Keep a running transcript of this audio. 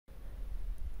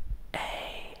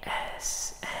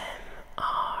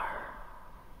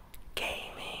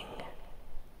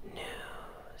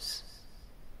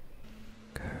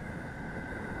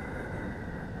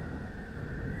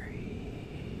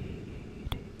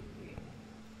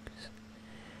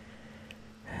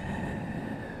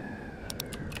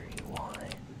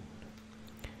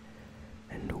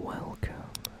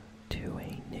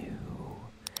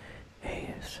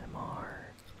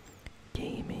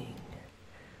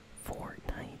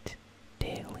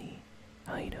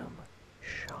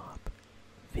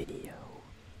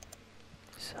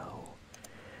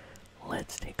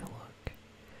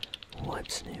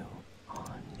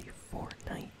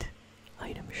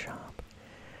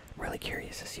really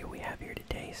curious to see what we have here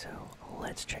today, so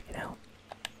let's check it out.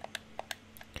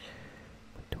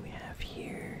 What do we have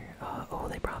here? Oh,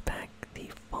 they brought back the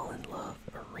Fall in Love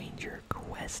Ranger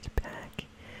Quest Pack.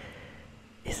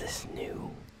 Is this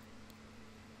new?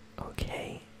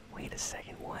 Okay, wait a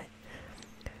second, what?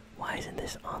 Why isn't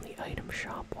this on the item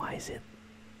shop? Why is it...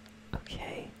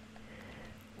 Okay.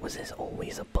 Was this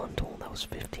always a bundle that was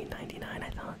 $15.99? I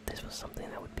thought this was something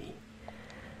that would be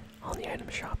on the item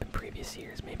shop in previous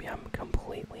years. Maybe I'm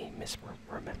completely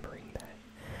misremembering that.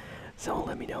 So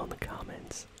let me know in the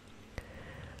comments.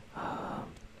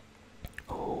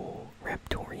 Oh,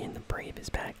 Raptorian the Brave is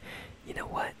back. You know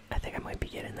what? I think I might be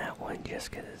getting that one just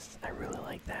because I really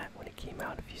liked that when it came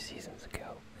out a few seasons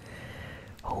ago.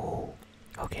 Oh,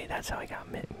 okay, that's how I got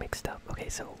mixed up. Okay,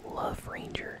 so Love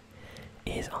Ranger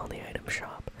is on the item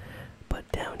shop,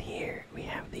 but down here we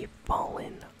have the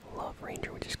Fallen Love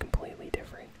Ranger, which is completely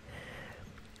different.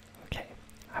 Okay,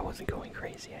 I wasn't going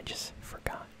crazy, I just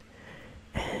forgot.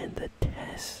 And the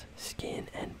Tess skin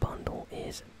and bundle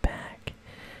is back.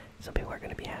 Some people are going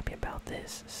to be happy about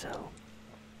this, so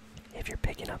if you're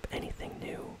picking up anything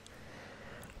new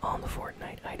on the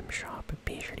Fortnite item shop,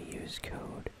 be sure to use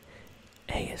code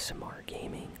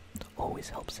ASMRGaming. It always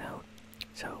helps out.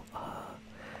 So,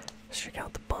 let's check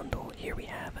out the bundle. Here we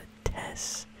have a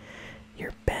Tess,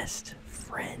 your best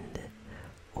friend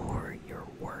or your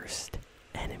worst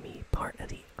enemy, part of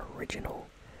the original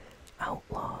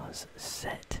Outlaws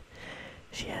set.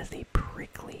 She has the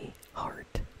prickly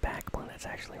heart back bling. That's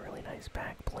actually a really nice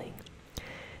back bling.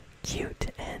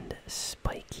 Cute and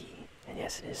spiky. And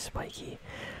yes, it is spiky.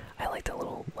 I like the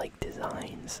little like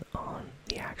designs on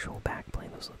the actual back bling.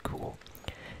 Those look cool.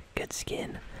 Good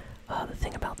skin. The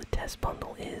thing about the Tess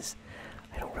bundle is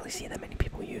I don't really see that many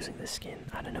people using this skin.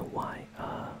 I don't know why.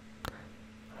 I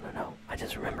don't know. I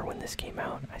just remember when this came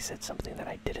out, I said something that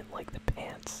I didn't like the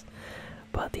pants.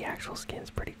 But the actual skin's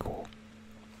pretty cool.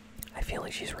 I feel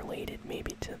like she's related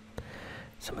maybe to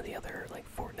some of the other like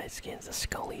Fortnite skins. The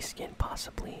Scully skin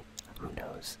possibly. Who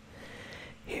knows?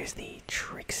 Here's the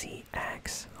Trixie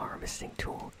Axe harvesting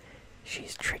tool.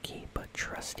 She's tricky but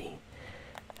trusty.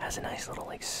 Has a nice little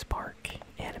like spark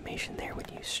animation there when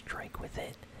you strike with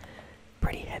it.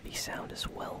 Pretty heavy sound as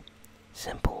well.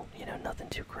 Simple, you know, nothing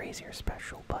too crazy or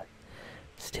special, but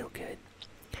still good.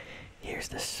 Here's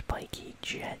the Spiky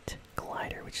Jet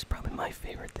Glider, which is probably my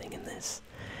favorite thing in this.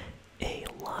 A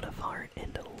lot of heart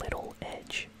and a little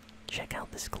edge. Check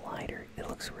out this glider. It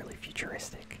looks really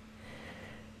futuristic.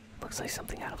 Looks like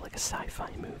something out of like a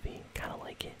sci-fi movie. Kind of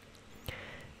like it.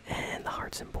 And the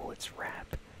Hearts and Bullets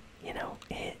wrap. You know,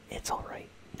 it's alright.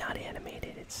 Not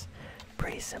animated. It's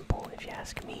pretty simple if you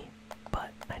ask me.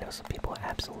 But I know some people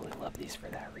absolutely love these for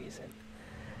that reason.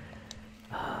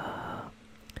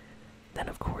 Then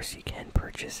of course you can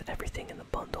purchase everything in the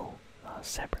bundle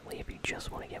separately if you just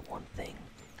want to get one thing.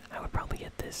 I would probably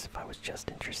get this if I was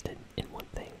just interested in one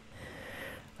thing.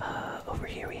 Over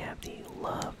here we have the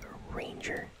Love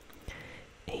Ranger.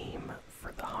 Aim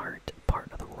for the Heart,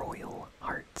 part of the Royal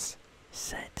Hearts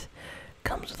set.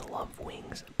 Comes with the Love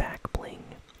Wings back bling.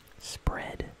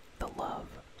 Spread the love.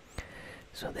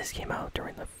 So this came out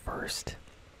during the first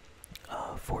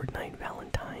Fortnite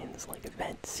Valentine's like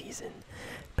event season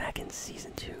back in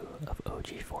season 2 of OG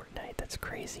Fortnite. That's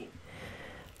crazy.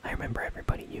 I remember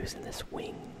everybody using this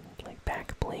wing, like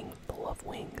back bling, the Love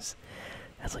Wings,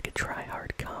 as like a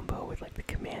try-hard combo with like the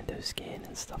Commando skin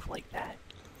and stuff like that.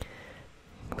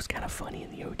 It was kind of funny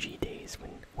in the OG days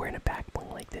when wearing a back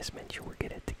bling like this meant you were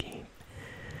good at the game.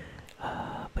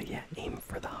 But yeah, aim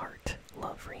for the heart,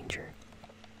 Love Ranger.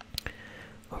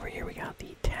 Over here we got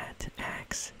the Tat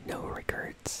Axe, no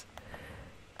regrets.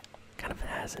 Kind of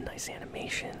has a nice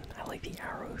animation. I like the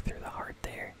arrow through the heart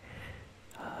there.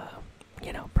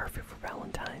 You know, perfect for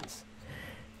Valentine's.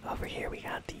 Over here we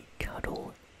got the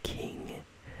Cuddle King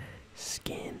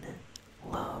skin.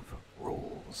 Love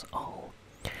rules all.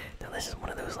 Now this is one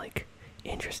of those like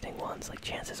interesting ones. Like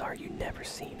chances are you've never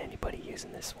seen anybody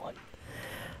using this one.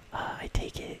 I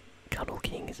take it Cuddle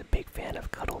King is a big fan of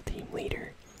Cuddle Team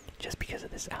Leader just because of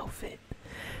this outfit.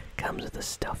 Comes with a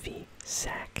stuffy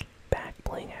sack back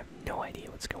bling. I have no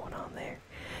idea what's going on there.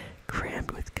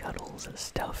 Crammed with cuddles,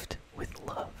 stuffed with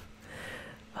love.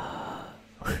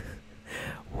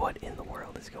 What in the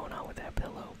world is going on with that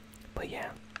pillow? But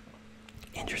yeah,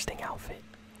 interesting outfit.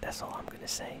 That's all I'm gonna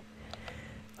say.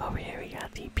 Over here we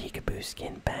got the Peekaboo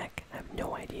skin back. I have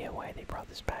no idea why they brought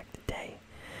this back today.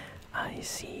 I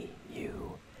see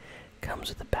you. Comes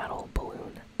with a battle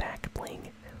balloon back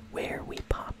bling. Where we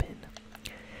poppin'?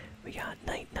 We got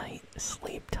Night Night,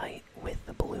 Sleep Tight with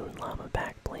the balloon llama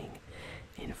back bling.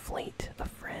 Inflate a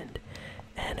friend.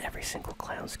 And every every single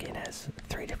clown skin has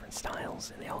 3 different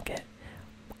styles, and they all get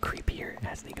creepier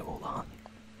as they go along.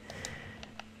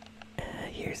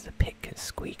 Here's the pick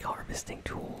squeak harvesting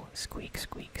tool. Squeak,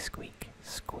 squeak, squeak,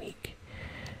 squeak.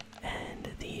 And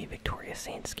the Victoria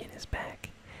Saint skin is back.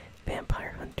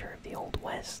 Vampire Hunter of the Old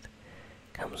West.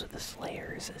 Comes with the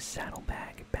Slayer's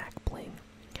saddlebag back bling.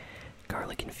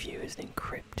 Garlic infused and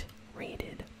crypt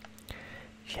rated.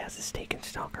 She has the Stake and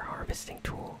Stalker harvesting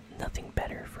tool. Nothing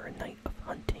better for a night of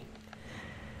hunting.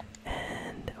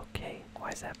 And okay, why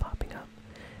is that popping up?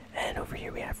 And over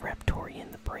here we have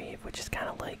Raptorian the Brave, which is kind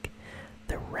of like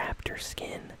the raptor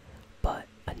skin, but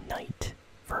a knight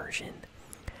version.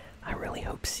 I really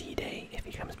hope C-Day, if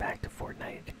he comes back to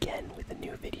Fortnite again with a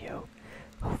new video,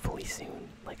 hopefully soon,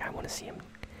 like I want to see him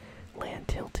land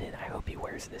tilted. I hope he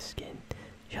wears this skin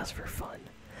just for fun.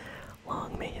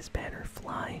 Long may his banner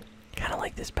fly. Kind of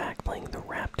like this back bling, the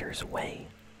raptor's way.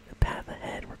 The path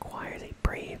ahead requires a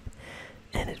brave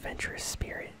and adventurous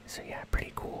spirit. So yeah,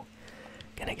 pretty cool.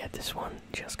 Gonna get this one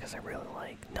just because I really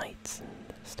like knights and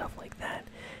stuff like that.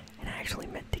 And I actually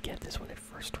meant to get this when it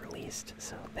first released,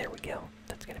 so there we go.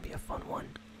 That's gonna be a fun one.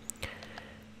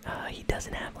 He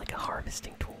doesn't have like a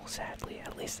harvesting tool, sadly,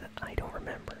 at least that I don't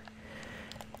remember.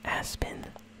 Aspen,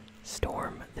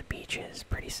 Storm, the Beaches,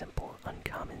 pretty simple,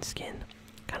 uncommon skin.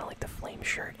 Kind of like the flame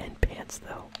shirt and pants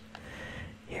though.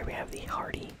 Here we have the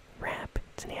Hardy wrap.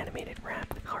 It's an animated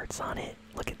wrap with hearts on it.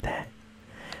 Look at that.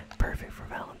 Perfect for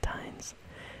Valentine's.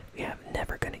 We have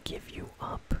Never Gonna Give You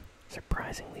Up.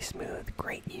 Surprisingly smooth.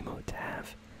 Great emote to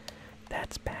have.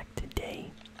 That's back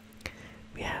today.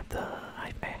 We have the...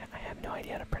 I have no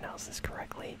idea how to pronounce this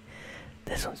correctly.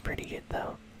 This one's pretty good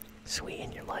though. Sweet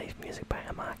in Your Life, music by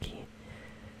Hamaki.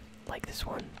 Like this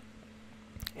one.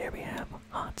 Here we have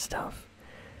Hot Stuff.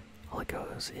 All it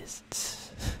goes is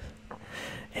tss.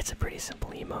 It's a pretty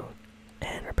simple emote.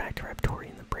 And we're back to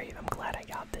Raptorian the Brave. I'm glad I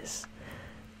got this.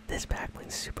 This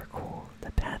backbling's super cool.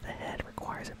 The path ahead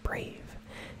requires a brave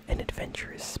and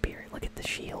adventurous spirit. Look at the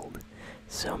shield.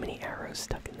 So many arrows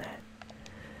stuck in that.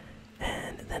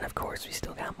 And then of course we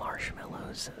still got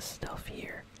Marshmallows stuff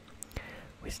here.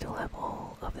 We still have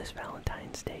all of this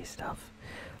Valentine's Day stuff.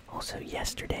 Also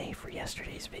yesterday, for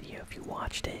yesterday's video, if you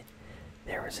watched it,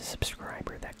 there was a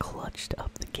subscriber that clutched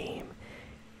up the game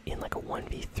in like a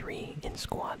 1v3 in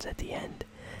squads at the end.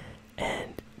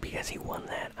 And because he won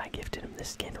that, I gifted him this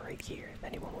skin right here, if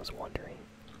anyone was wondering.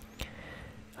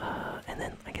 And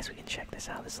then I guess we can check this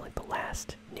out. This is like the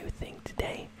last new thing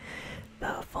today.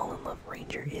 The Fall in Love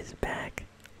Ranger is back.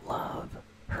 Love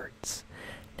hurts.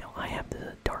 Now I have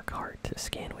the Dark Heart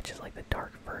skin, which is like the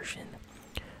dark version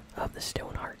of the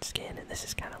Stoneheart skin, and this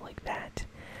is kind of like that.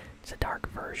 It's a dark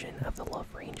version of the Love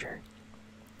Ranger.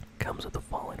 Comes with the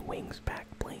Fallen Wings back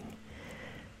bling.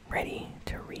 Ready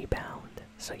to rebound.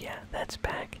 So yeah, that's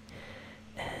back.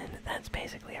 And that's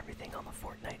basically everything on the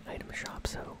Fortnite Item Shop.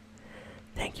 So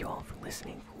thank you all for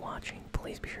listening, for watching.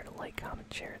 Please be sure to like,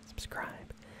 comment, share, and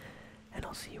subscribe. And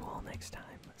I'll see you all next time.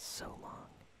 So long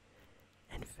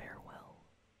and farewell.